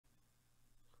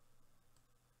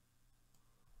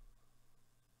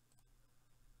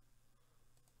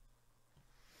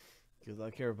Good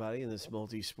luck, everybody, in this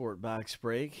multi-sport box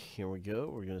break. Here we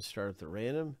go. We're going to start at the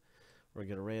random. We're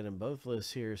going to random both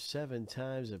lists here 7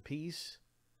 times a piece,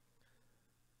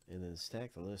 and then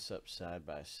stack the lists up side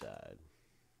by side.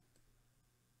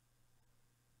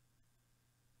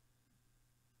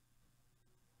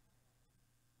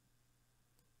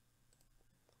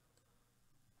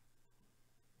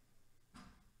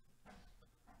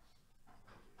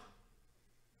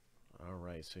 All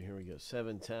right, so here we go.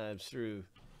 7 times through.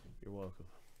 You're welcome.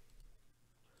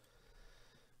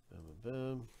 Boom, boom,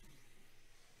 boom.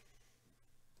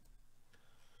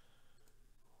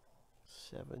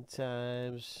 7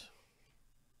 times.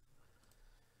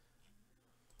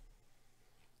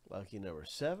 Lucky number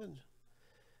 7.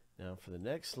 Now for the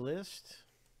next list.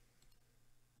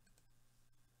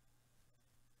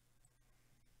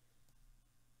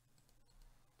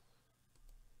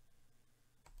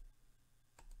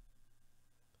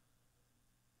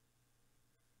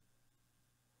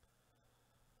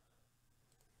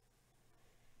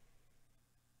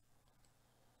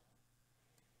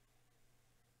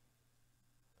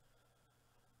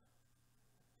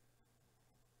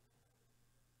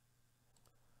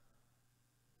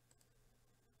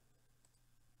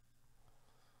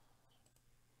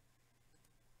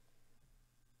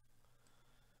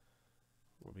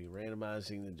 We'll be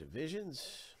randomizing the divisions.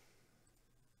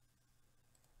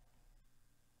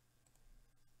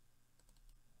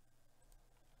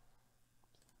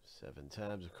 Seven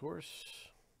times, of course.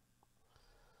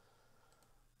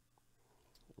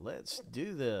 Let's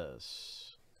do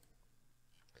this.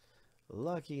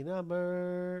 Lucky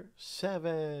number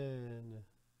 7.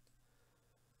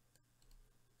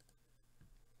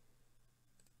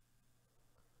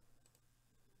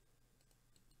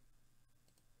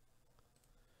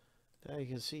 Now you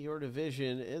can see your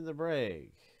division in the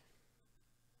break.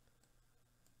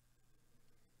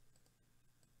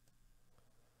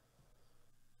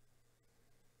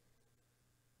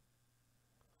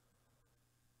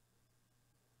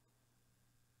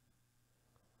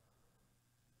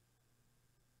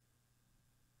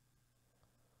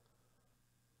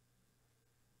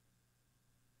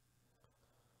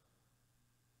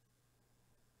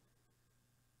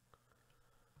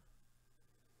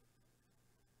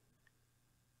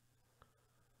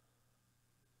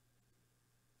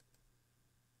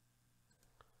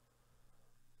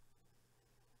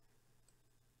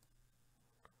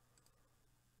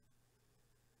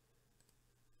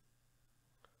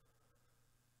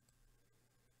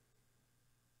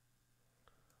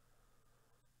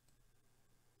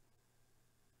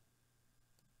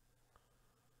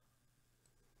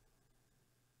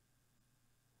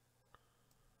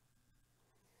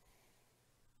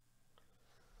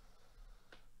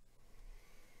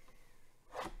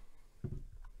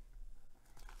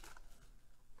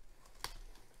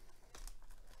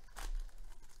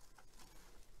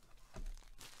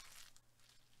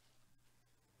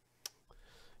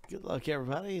 Good luck,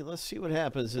 everybody. Let's see what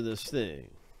happens in this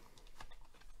thing.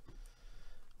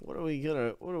 What do we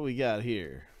got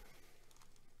here?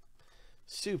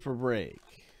 Super break.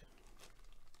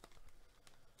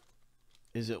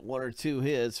 Is it 1 or 2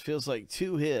 hits? Feels like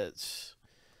 2 hits.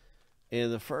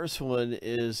 And the first one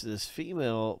is this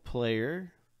female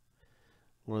player,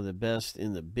 one of the best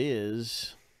in the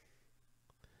biz.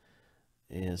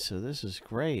 And so this is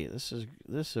great. This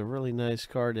is a really nice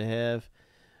card to have.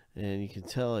 And you can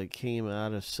tell it came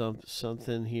out of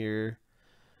something here.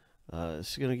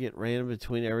 It's going to get random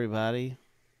between everybody.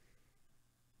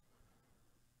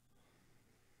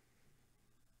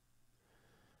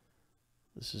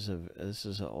 This is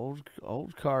an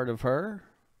old card of her.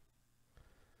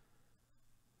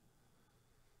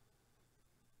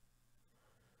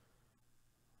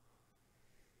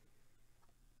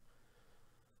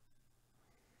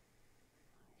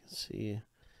 You can see.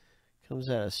 Comes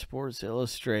out of Sports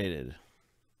Illustrated,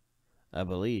 I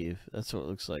believe. That's what it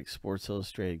looks like, Sports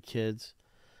Illustrated Kids.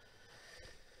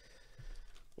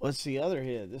 What's the other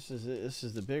hit? This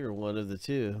is the bigger one of the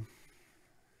two.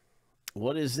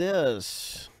 What is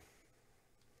this?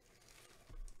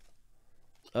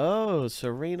 Oh,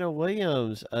 Serena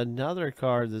Williams, another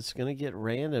card that's going to get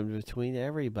random between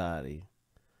everybody.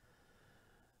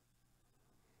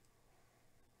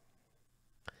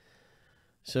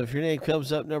 So if your name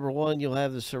comes up number 1, you'll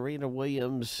have the Serena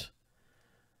Williams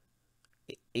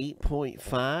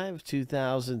 8.5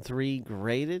 2003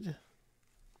 graded.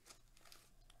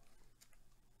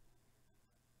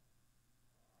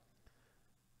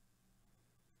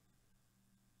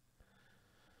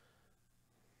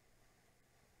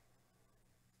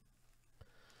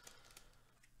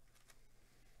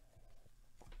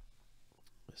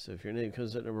 So if your name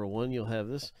comes at number 1, you'll have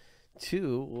this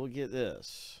 2 will get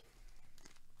this.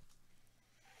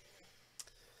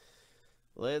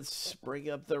 Let's bring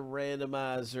up the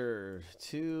randomizer.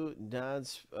 Two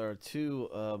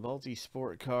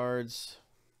multi-sport cards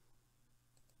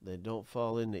that don't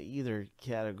fall into either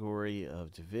category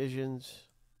of divisions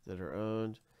that are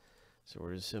owned. So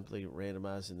we're just simply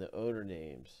randomizing the owner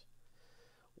names.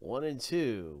 1 and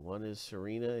 2. 1 is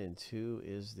Serena and 2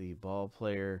 is the ball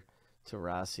player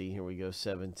Tarasi. Here we go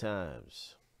 7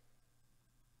 times.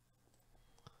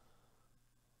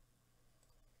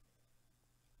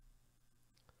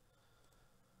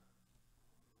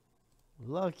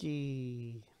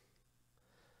 Lucky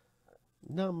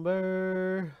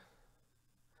number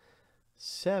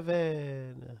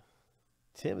 7.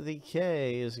 Timothy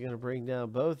K is going to bring down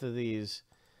both of these.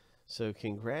 So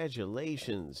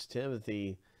congratulations,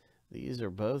 Timothy. These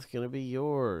are both going to be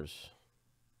yours.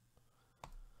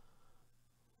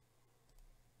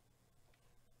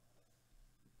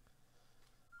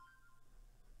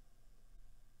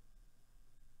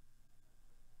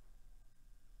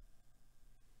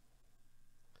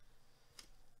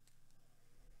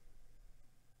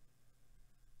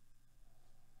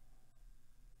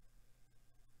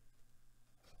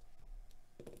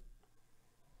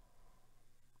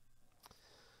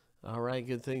 All right,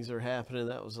 good things are happening.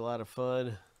 That was a lot of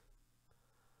fun.